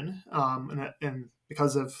put in. And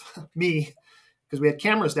because of me, because we had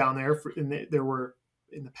cameras down there, there were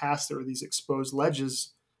these exposed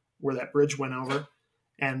ledges where that bridge went over.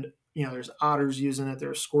 And, there's otters using it,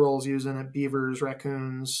 there's squirrels using it, beavers,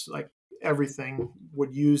 raccoons, like everything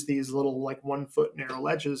would use these little 1 foot narrow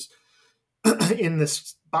ledges in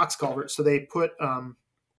this box culvert. So they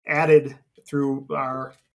added through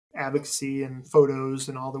our advocacy and photos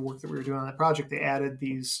and all the work that we were doing on that project, they added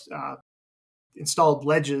these installed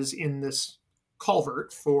ledges in this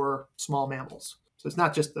culvert for small mammals. So it's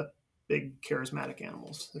not just the big charismatic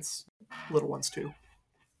animals, it's little ones too.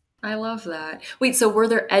 I love that. Wait, so were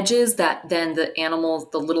there edges that then the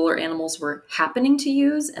littler animals were happening to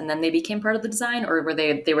use and then they became part of the design, or were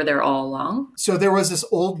they were there all along? So there was this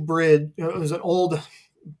old bridge, it was an old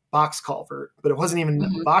box culvert, but it wasn't even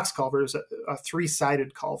a box culvert, it was a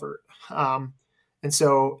 3-sided culvert. And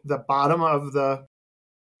so the bottom of the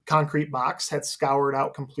concrete box had scoured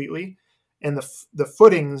out completely, and the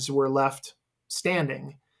footings were left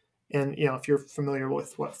standing. And, if you're familiar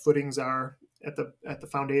with what footings are at the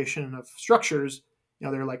foundation of structures,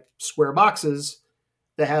 they're like square boxes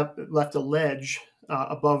that have left a ledge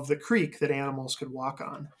above the creek that animals could walk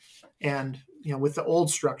on. And, with the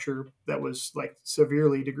old structure that was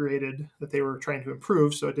severely degraded that they were trying to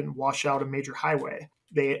improve so it didn't wash out a major highway,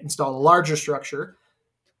 they installed a larger structure,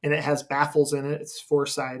 and it has baffles in it. It's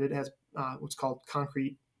 4-sided. It has what's called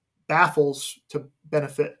concrete baffles to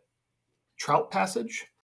benefit trout passage.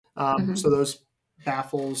 So those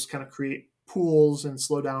baffles kind of create pools and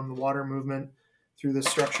slow down the water movement through the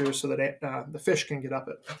structure so that the fish can get up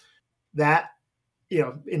it. That,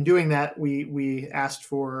 in doing that, we asked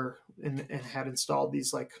for and had installed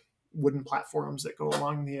these wooden platforms that go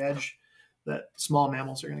along the edge that small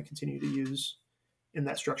mammals are going to continue to use in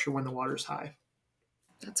that structure when the water's high.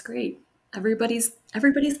 That's great. Everybody's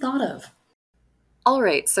thought of. All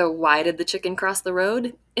right, so why did the chicken cross the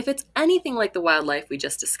road? If it's anything like the wildlife we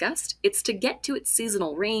just discussed, it's to get to its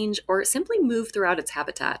seasonal range or simply move throughout its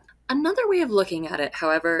habitat. Another way of looking at it,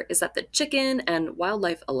 however, is that the chicken and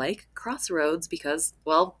wildlife alike cross roads because,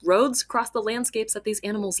 roads cross the landscapes that these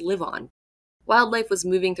animals live on. Wildlife was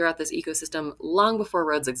moving throughout this ecosystem long before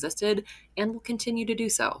roads existed and will continue to do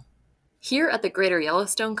so. Here at the Greater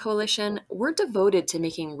Yellowstone Coalition, we're devoted to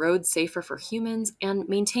making roads safer for humans and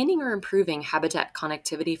maintaining or improving habitat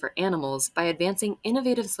connectivity for animals by advancing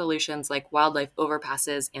innovative solutions like wildlife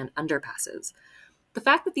overpasses and underpasses. The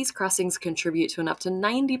fact that these crossings contribute to an up to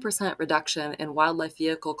 90% reduction in wildlife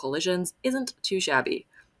vehicle collisions isn't too shabby.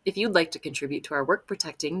 If you'd like to contribute to our work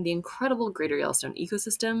protecting the incredible Greater Yellowstone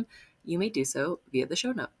ecosystem, you may do so via the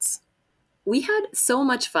show notes. We had so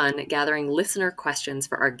much fun gathering listener questions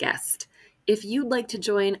for our guest. If you'd like to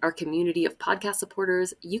join our community of podcast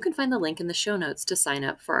supporters, you can find the link in the show notes to sign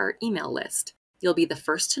up for our email list. You'll be the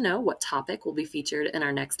first to know what topic will be featured in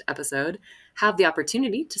our next episode, have the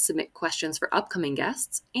opportunity to submit questions for upcoming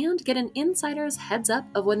guests, and get an insider's heads up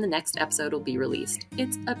of when the next episode will be released.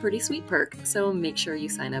 It's a pretty sweet perk, so make sure you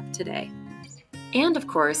sign up today. And of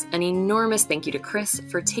course, an enormous thank you to Chris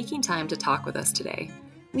for taking time to talk with us today.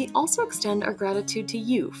 We also extend our gratitude to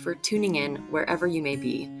you for tuning in wherever you may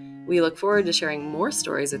be. We look forward to sharing more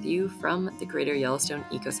stories with you from the Greater Yellowstone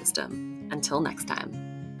ecosystem. Until next time.